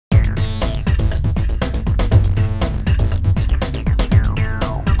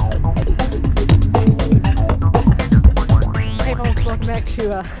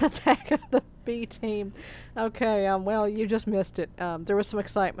to attack the B team. Okay, well, you just missed it. There was some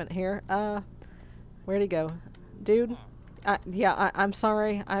excitement here. Where'd he go? Dude? Yeah, I'm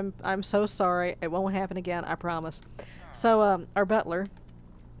sorry. I'm so sorry. It won't happen again, I promise. So, our butler,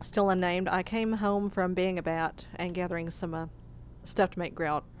 still unnamed, I came home from being a bat and gathering some stuff to make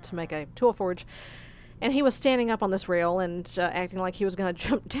grout to make a tool forge. And he was standing up on this rail and acting like he was going to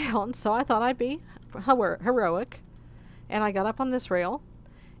jump down, so I thought I'd be heroic. And I got up on this rail,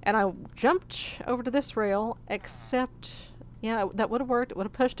 and I jumped over to this rail, except, yeah, that would have worked. It would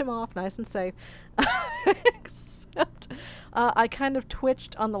have pushed him off nice and safe. Except I kind of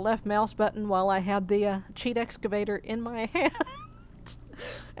twitched on the left mouse button while I had the cheat excavator in my hand.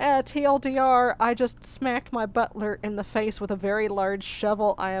 TLDR, I just smacked my butler in the face with a very large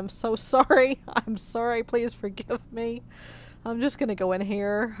shovel. I am so sorry. I'm sorry. Please forgive me. I'm just going to go in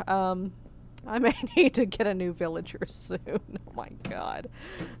here. I may need to get a new villager soon. Oh my god.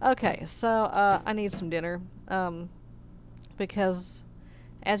 Okay, so I need some dinner. Because,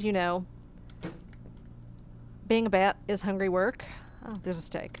 as you know, being a bat is hungry work. Oh, there's a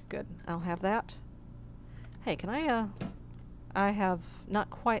steak. Good. I'll have that. Hey, can I have not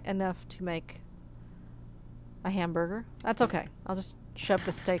quite enough to make a hamburger. That's okay. I'll just shove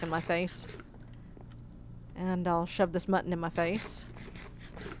the steak in my face. And I'll shove this mutton in my face.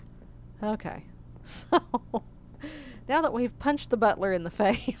 Okay. So, now that we've punched the butler in the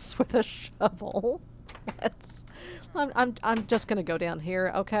face with a shovel, I'm just gonna go down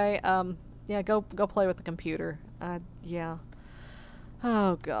here, okay? Yeah, go play with the computer. Yeah.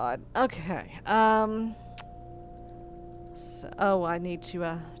 Oh god. Okay. So, I need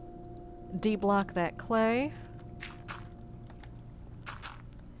to, deblock that clay.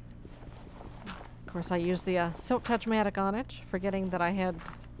 Of course, I used the, Silk Touch Matic on it, forgetting that I had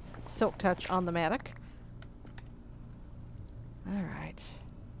Silk Touch on the Matic. Alright.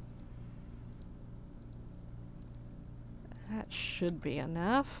 That should be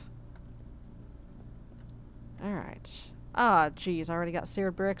enough. Alright. Ah, geez, I already got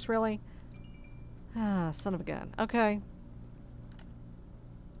seared bricks, really? Ah, son of a gun. Okay.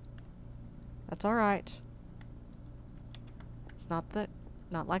 That's alright. It's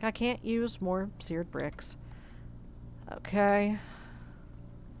not like I can't use more seared bricks. Okay.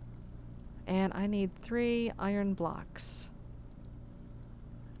 And I need 3 iron blocks.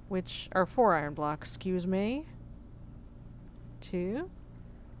 Which are 4 iron blocks, excuse me. 2,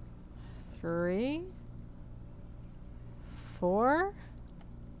 3, 4,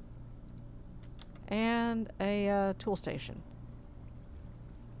 and a tool station.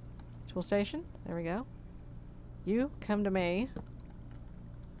 Tool station, there we go. You come to me.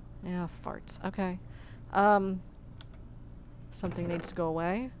 Yeah, farts. Okay. Something needs to go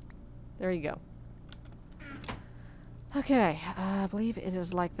away. There you go. Okay, I believe it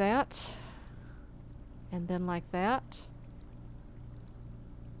is like that. And then like that.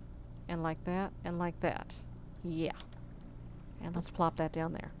 And like that, and like that. Yeah. And let's plop that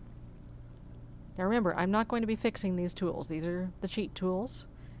down there. Now remember, I'm not going to be fixing these tools. These are the cheat tools.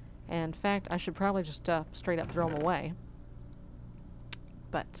 And in fact, I should probably just straight up throw them away.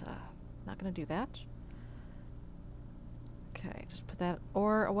 But, not going to do that. Okay, just put that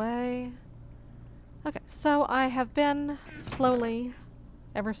ore away. Okay, so I have been slowly,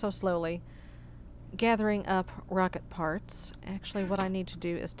 ever so slowly, gathering up rocket parts. Actually, what I need to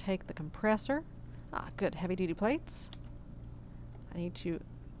do is take the compressor. Ah, good, heavy-duty plates. I need to...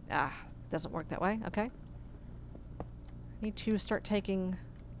 Ah, doesn't work that way. Okay. I need to start taking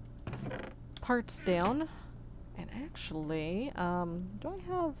parts down. And actually, do I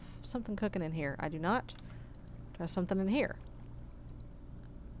have something cooking in here? I do not. Do I have something in here?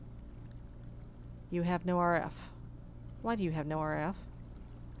 You have no RF. Why do you have no RF?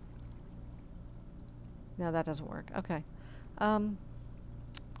 No, that doesn't work. Okay.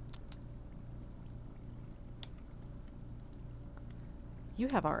 You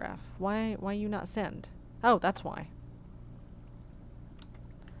have RF. Why you not send? Oh, that's why.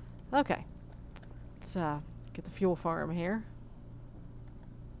 Okay. Let's get the fuel farm here.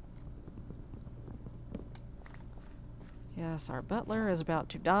 Yes, our butler is about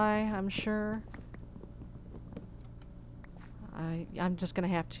to die, I'm sure. I'm just gonna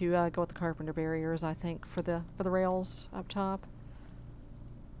have to go with the carpenter barriers, I think, for the rails up top.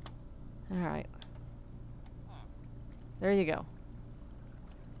 All right. There you go.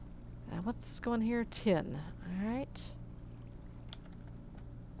 What's going here? Tin. All right.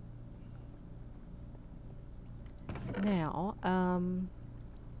 Now,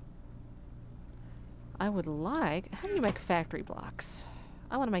 I would like... How do you make factory blocks?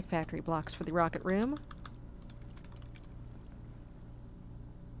 I want to make factory blocks for the rocket room.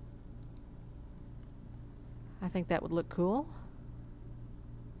 I think that would look cool.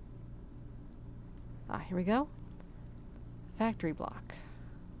 Ah, here we go. Factory block.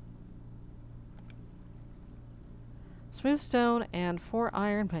 Smooth stone and 4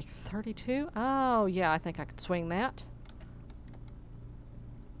 iron make 32. Oh, yeah, I think I could swing that.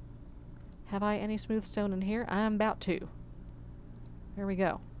 Have I any smooth stone in here? I'm about to. There we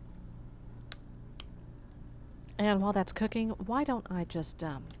go. And while that's cooking, why don't I just,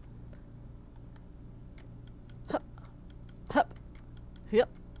 hup, hup, hip,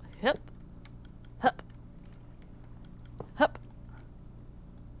 hip, hup, hup.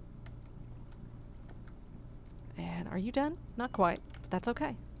 And are you done? Not quite, but that's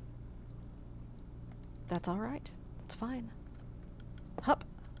okay. That's all right. That's fine. Hup,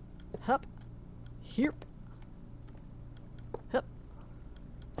 hup, here, hup,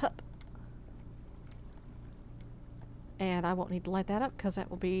 hup. And I won't need to light that up because that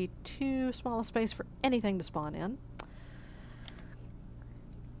will be too small a space for anything to spawn in.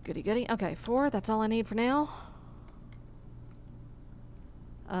 Goody goody. Okay, 4, that's all I need for now.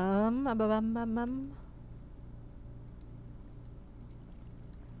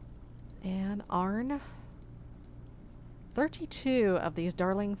 And Arn. 32 of these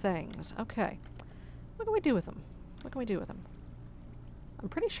darling things. Okay. What can we do with them? What can we do with them? I'm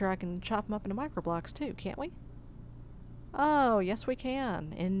pretty sure I can chop them up into micro blocks too, can't we? Oh, yes we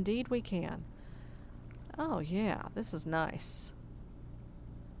can. Indeed we can. Oh yeah, this is nice.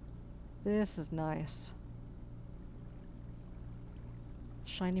 This is nice.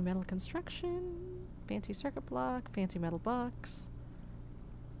 Shiny metal construction, fancy circuit block, fancy metal box.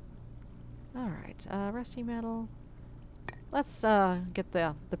 Alright, rusty metal. Let's get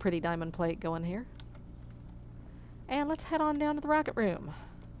the pretty diamond plate going here. And let's head on down to the rocket room.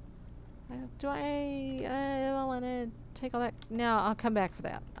 Do I want to take all that? No, I'll come back for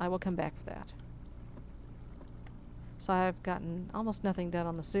that. I will come back for that. So I've gotten almost nothing done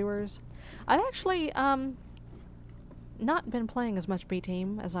on the sewers. I've actually not been playing as much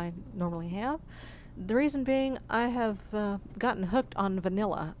B-Team as I normally have. The reason being, I have gotten hooked on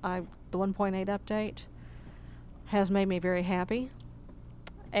vanilla. The 1.8 update has made me very happy.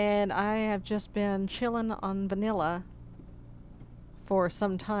 And I have just been chilling on vanilla for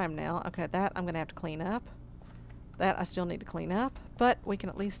some time now. Okay, that I'm going to have to clean up. That I still need to clean up, but we can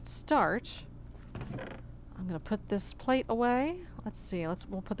at least start. I'm going to put this plate away. Let's see,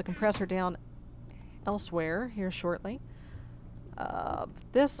 we'll put the compressor down elsewhere here shortly.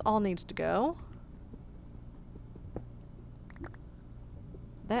 This all needs to go.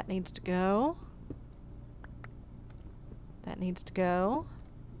 That needs to go. That needs to go.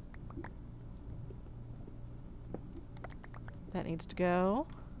 That needs to go.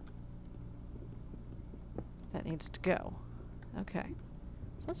 That needs to go. Okay.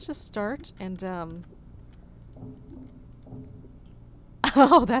 So let's just start and,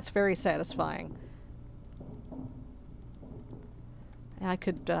 oh, that's very satisfying. I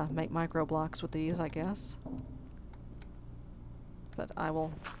could make micro blocks with these, I guess. But I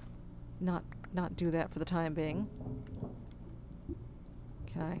will not do that for the time being.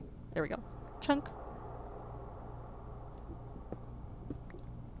 Can I? There we go. Chunk.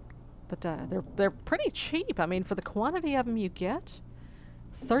 But they're pretty cheap. I mean, for the quantity of them you get,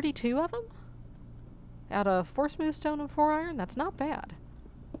 32 of them out of 4 smooth stone and 4 iron. That's not bad.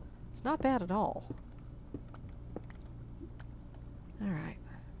 It's not bad at all. All right.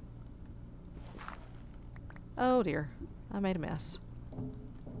 Oh dear, I made a mess.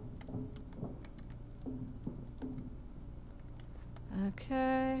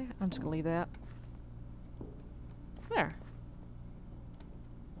 Okay, I'm just gonna leave that. There.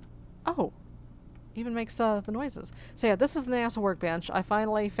 Oh, even makes the noises. So yeah, this is the NASA workbench. I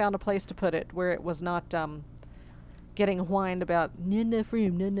finally found a place to put it where it was not getting whined about enough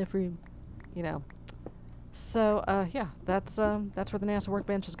room, not enough room, you know. So yeah, that's where the NASA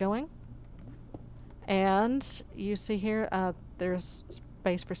workbench is going. And you see here, there's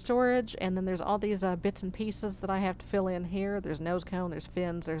space for storage, and then there's all these bits and pieces that I have to fill in here. There's nose cone, there's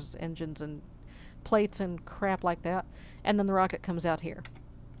fins, there's engines and plates and crap like that. And then the rocket comes out here.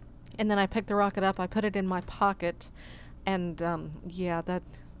 And then I pick the rocket up, I put it in my pocket, and yeah,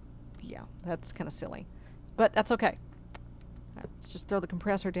 that's kind of silly. But that's okay. Let's just throw the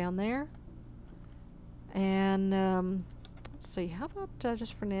compressor down there. And let's see, how about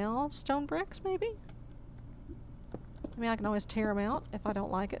just for now, stone bricks maybe? I mean, I can always tear them out if I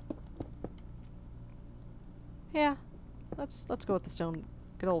don't like it. Yeah, let's go with the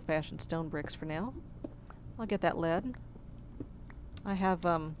good old-fashioned stone bricks for now. I'll get that lead. I have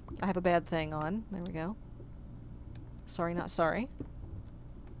a bad thing on. There we go. Sorry, not sorry.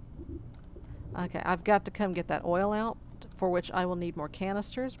 Okay, I've got to come get that oil out, for which I will need more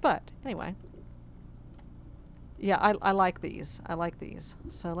canisters, but anyway. Yeah, I like these. I like these.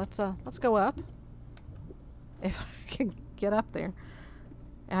 So let's go up. If I can get up there.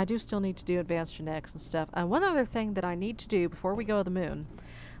 And I do still need to do advanced genetics and stuff. One other thing that I need to do before we go to the moon,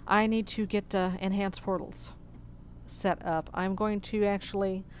 I need to get enhanced portals set up. I'm going to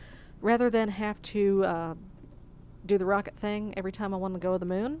actually, rather than have to do the rocket thing every time I want to go to the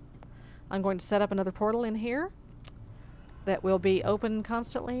moon, I'm going to set up another portal in here that will be open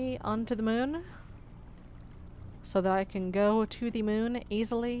constantly onto the moon so that I can go to the moon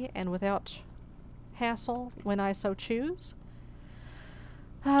easily and without hassle when I so choose.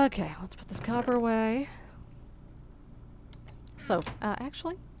 Okay, let's put this copper away. So,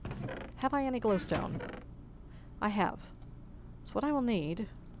 actually, have I any glowstone? I have. So what I will need,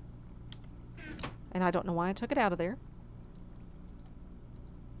 and I don't know why I took it out of there,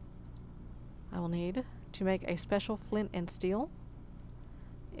 I will need to make a special flint and steel,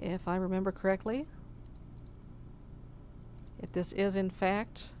 if I remember correctly. If this is in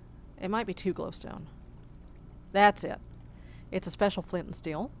fact, it might be 2 glowstone. That's it. It's a special flint and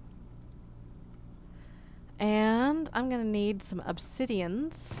steel. And I'm going to need some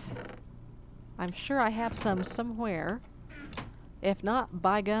obsidians. I'm sure I have some somewhere. If not,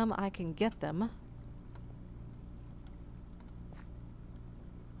 by gum, I can get them.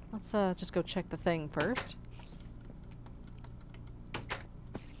 Let's just go check the thing first.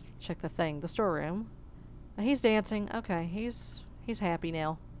 Check the thing, the storeroom. Now he's dancing. Okay, he's happy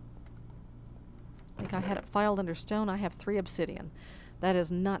now. I think I had it filed under stone. I have 3 obsidian. That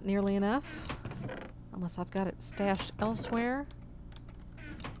is not nearly enough. Unless I've got it stashed elsewhere.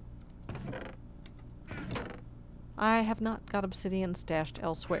 I have not got obsidian stashed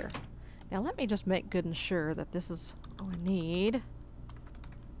elsewhere. Now let me just make good and sure that this is all I need.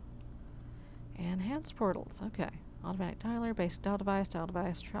 Enhanced portals. Okay. Automatic dialer, basic dial device,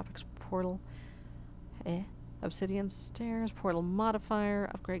 tropics portal. Obsidian stairs, portal modifier,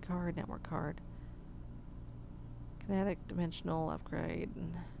 upgrade card, network card. Kinetic, dimensional, upgrade.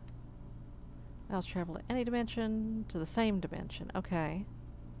 Allows travel to any dimension, to the same dimension. Okay.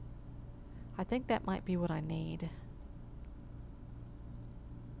 I think that might be what I need.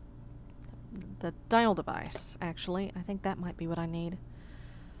 The dial device, actually. I think that might be what I need.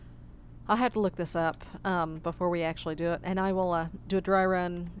 I'll have to look this up before we actually do it, and I will do a dry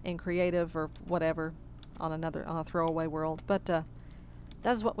run in creative or whatever on a throwaway world. But that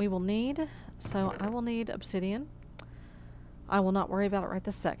is what we will need. So I will need obsidian. I will not worry about it right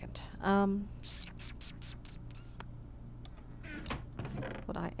this second.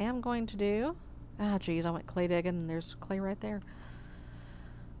 What I am going to do... Ah, geez, I went clay digging, and there's clay right there.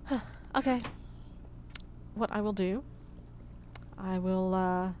 Okay. What I will do... I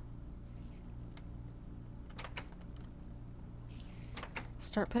will,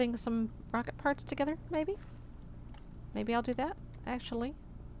 start putting some rocket parts together, maybe? Maybe I'll do that, actually.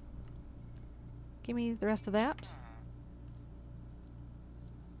 Give me the rest of that.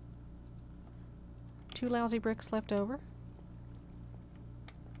 2 lousy bricks left over.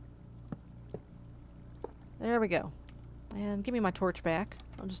 There we go. And give me my torch back.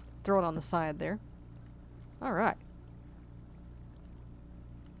 I'll just throw it on the side there. Alright.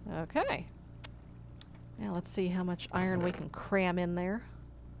 Okay. Now let's see how much iron we can cram in there.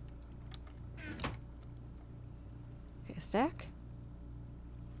 Okay, a stack.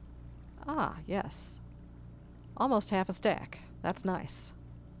 Ah, yes. Almost half a stack. That's nice.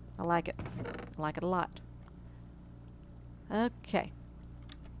 I like it. I like it a lot. Okay.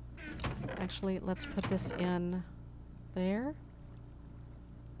 Actually, let's put this in there.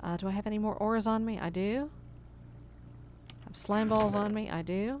 Do I have any more ores on me? I do. I have slime balls on me? I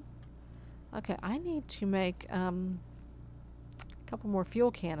do. Okay, I need to make a couple more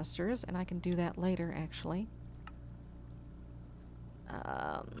fuel canisters, and I can do that later, actually.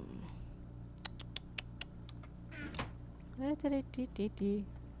 How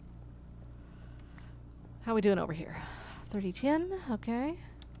are we doing over here? 3010, okay.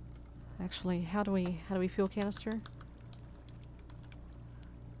 Actually, how do we fuel canister?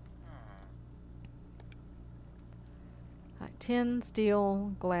 Alright, tin,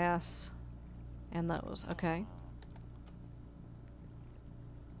 steel, glass, and those, okay.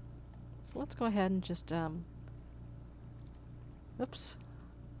 So let's go ahead and just oops.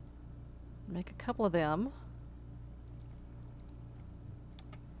 Make a couple of them.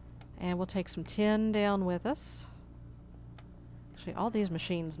 And we'll take some tin down with us. Actually, all these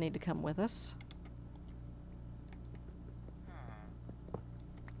machines need to come with us.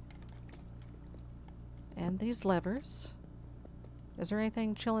 And these levers. Is there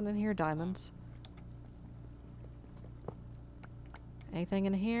anything chilling in here? Diamonds. Anything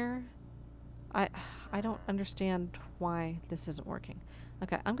in here? I don't understand why this isn't working.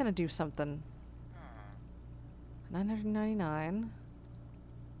 Okay, I'm gonna do something. 999.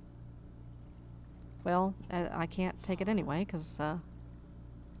 Well, I can't take it anyway, because, it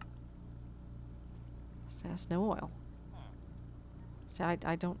has no oil. See,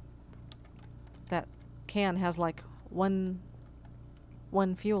 I don't... That can has, like, one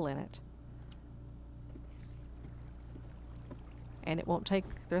fuel in it. And it won't take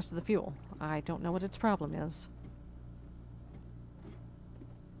the rest of the fuel. I don't know what its problem is.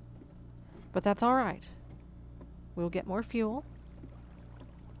 But that's alright. We'll get more fuel.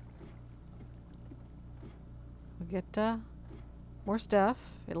 We'll get, more stuff.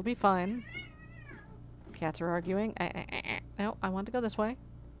 It'll be fine. Cats are arguing. No, I want to go this way.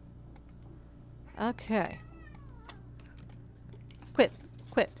 Okay. Quit.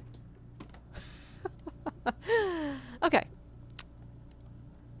 Quit. Okay.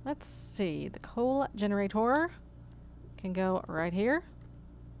 Let's see. The coal generator can go right here.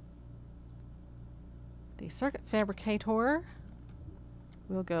 The circuit fabricator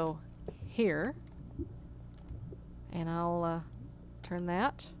will go here. And I'll turn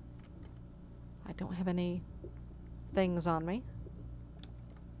that. I don't have any things on me.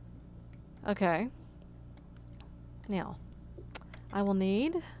 Okay. Now, I will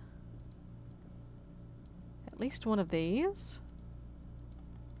need at least one of these.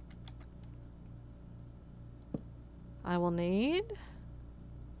 I will need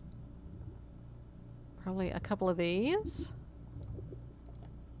probably a couple of these.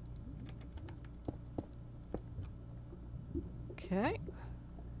 Okay.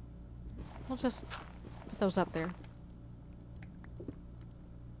 We'll just put those up there.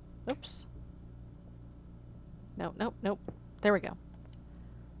 Oops. Nope, nope, nope. There we go.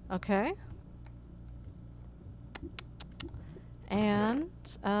 Okay. And,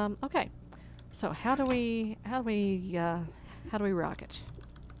 okay. So how do we rocket?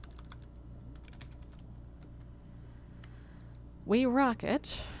 We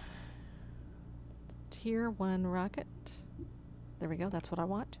rocket. Tier 1 rocket. There we go, that's what I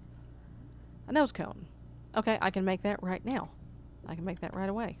want. A nose cone. Okay, I can make that right now. I can make that right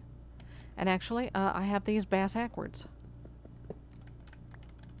away. And actually, I have these bass backwards.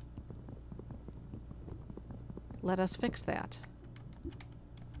 Let us fix that.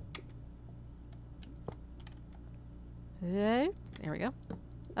 There we go.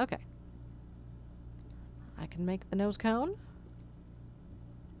 Okay. I can make the nose cone.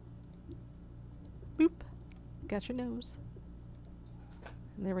 Boop. Got your nose.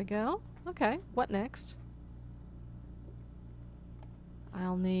 And there we go. Okay, what next?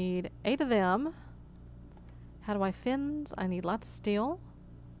 I'll need 8 of them. How do I fins? I need lots of steel.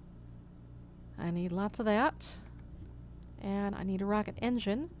 I need lots of that. And I need a rocket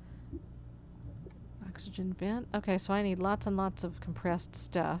engine. Oxygen vent. Okay, so I need lots and lots of compressed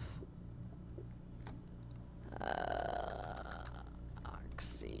stuff.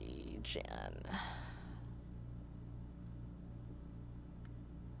 Oxygen.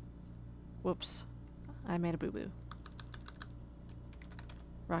 Whoops. I made a boo-boo.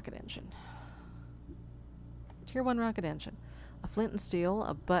 Rocket engine. Tier 1 rocket engine. A flint and steel,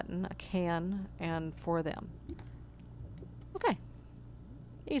 a button, a can, and 4 of them. Okay.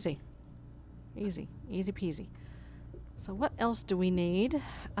 Easy. Easy. Easy peasy. So what else do we need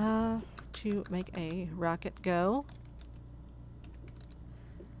to make a rocket go?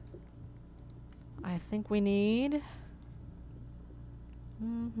 I think we need...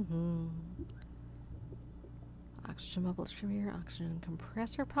 Oxygen bubble distributor, oxygen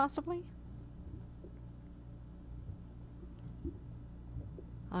compressor, possibly?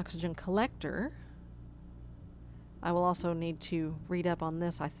 Oxygen collector. I will also need to read up on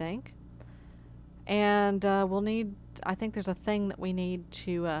this, I think. And we'll need, I think there's a thing that we need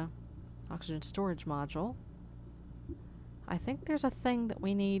to, oxygen storage module. I think there's a thing that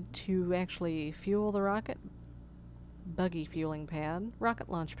we need to actually fuel the rocket. Buggy fueling pad. Rocket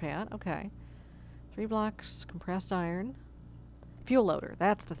launch pad, okay. 3 blocks, compressed iron. Fuel loader,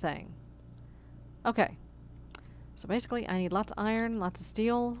 that's the thing. Okay. So basically I need lots of iron, lots of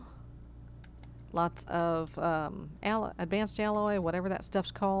steel, lots of advanced alloy, whatever that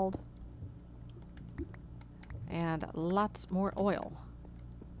stuff's called. And lots more oil.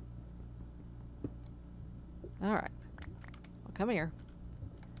 Alright. Well, come here.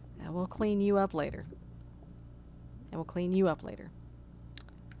 And we'll clean you up later. And we'll clean you up later.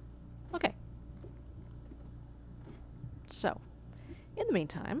 Okay. So, in the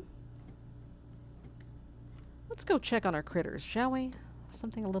meantime, let's go check on our critters, shall we?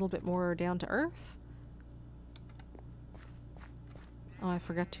 Something a little bit more down to earth. Oh, I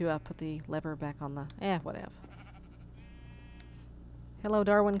forgot to put the lever back on the... whatever. Hello,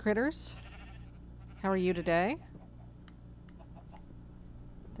 Darwin critters. How are you today?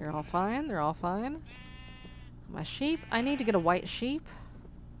 They're all fine. They're all fine. My sheep. I need to get a white sheep.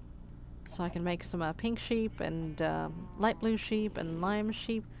 So I can make some pink sheep and light blue sheep and lime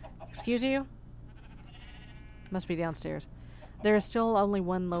sheep. Excuse you? Must be downstairs. There is still only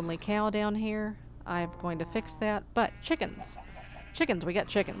one lonely cow down here. I'm going to fix that. But chickens. Chickens. We got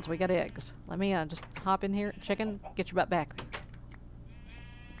chickens. We got eggs. Let me just hop in here. Chicken, get your butt back.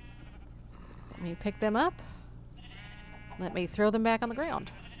 Let me pick them up. Let me throw them back on the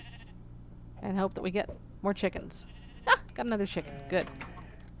ground. And hope that we get more chickens. Ah, got another chicken. Good.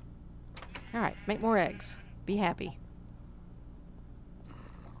 Alright, make more eggs. Be happy.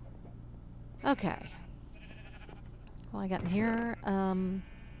 Okay. Well, I got in here.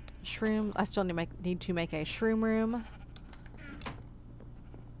 Shroom. I still need to make a shroom room.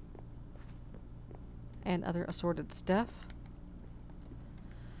 And other assorted stuff.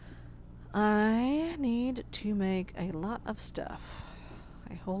 I need to make a lot of stuff.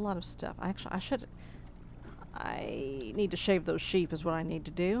 A whole lot of stuff. Actually, I need to shave those sheep is what I need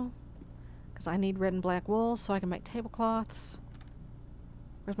to do. Because I need red and black wool so I can make tablecloths.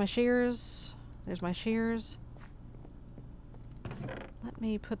 Where's my shears? There's my shears. Let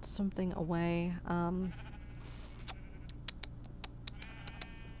me put something away.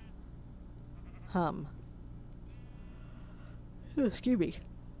 Excuse me.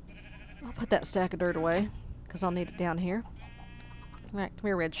 I'll put that stack of dirt away, because I'll need it down here. Alright, come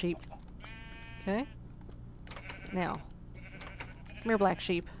here, red sheep. Okay. Now. Come here, black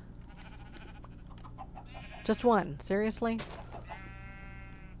sheep. Just one. Seriously?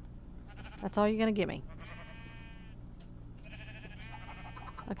 That's all you're gonna give me?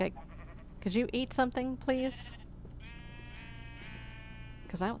 Okay. Could you eat something, please?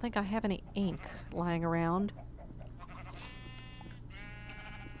 Because I don't think I have any ink lying around.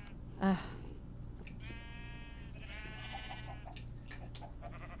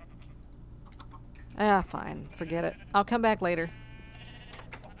 Fine. Forget it. I'll come back later.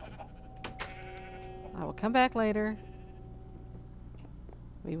 I will come back later.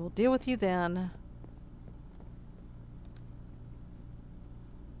 We will deal with you then.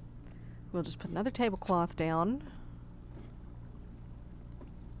 We'll just put another tablecloth down.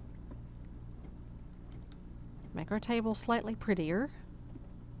 Make our table slightly prettier.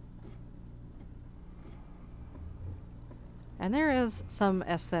 And there is some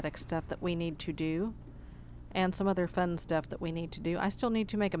aesthetic stuff that we need to do. And some other fun stuff that we need to do. I still need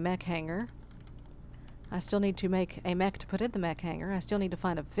to make a mech hanger. I still need to make a mech to put in the mech hanger. I still need to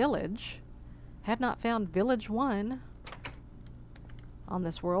find a village. Have not found village 1 on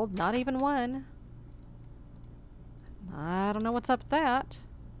this world. Not even one. I don't know what's up with that.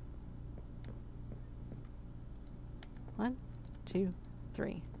 1, 2,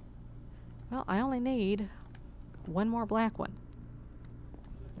 3. Well, I only need one more black one.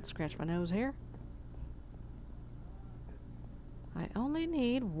 Let's scratch my nose here. I only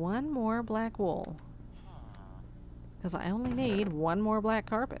need one more black wool. Because I only need one more black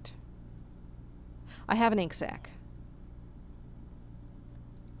carpet. I have an ink sac.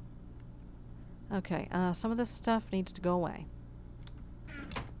 Okay, some of this stuff needs to go away.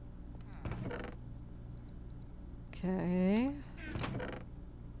 Okay.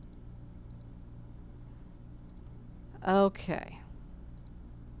 Okay.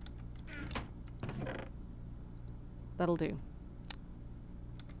 That'll do.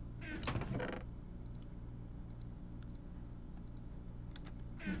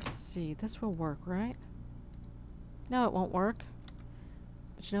 Let's see, this will work, right? No, it won't work.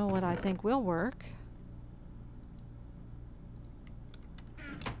 But you know what I think will work?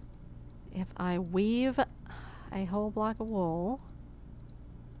 If I weave a whole block of wool.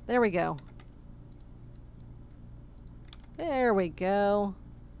 There we go. There we go.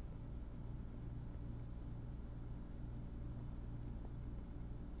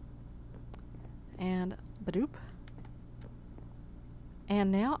 And badoop.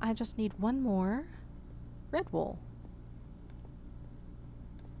 And now I just need one more red wool.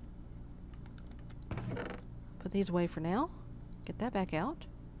 Put these away for now. Get that back out.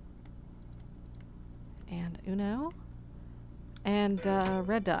 And Uno. And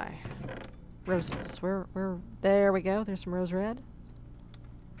red dye. Roses. There we go. There's some rose red.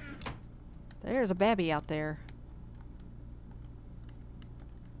 There's a babby out there.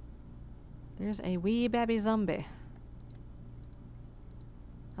 There's a wee babby zombie.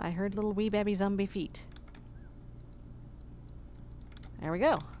 I heard little wee babby zombie feet. There we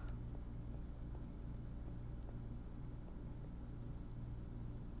go.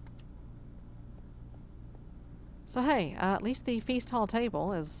 So hey, at least the feast hall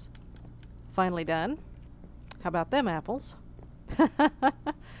table is finally done. How about them apples? I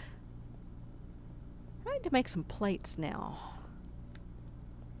need to make some plates now.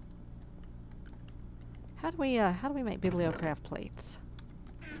 How do we make bibliocraft plates?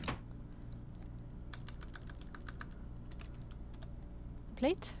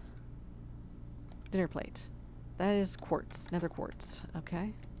 Plate? Dinner plate. That is quartz, nether quartz.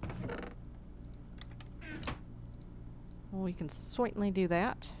 Okay. Well, we can certainly do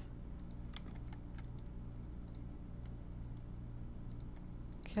that.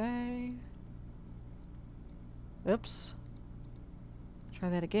 Okay. Oops. Try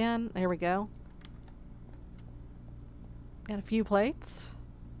that again. There we go. Got a few plates.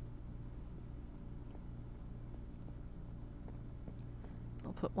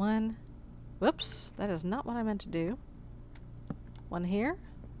 I'll put one. Whoops, that is not what I meant to do. One here.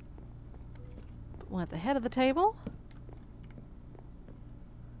 Put one at the head of the table.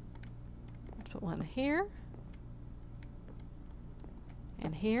 Let's put one here.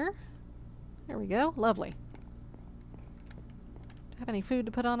 And here. There we go. Lovely. Do I have any food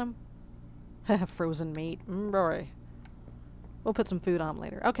to put on them? Frozen meat. Boy. We'll put some food on them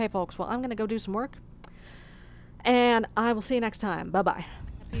later. Okay, folks. Well, I'm going to go do some work. And I will see you next time. Bye-bye.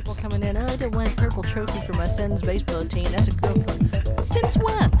 People coming in. Oh, I did one purple trophy for my son's baseball team. That's a good one. Since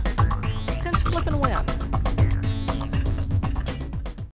when? Since flipping when?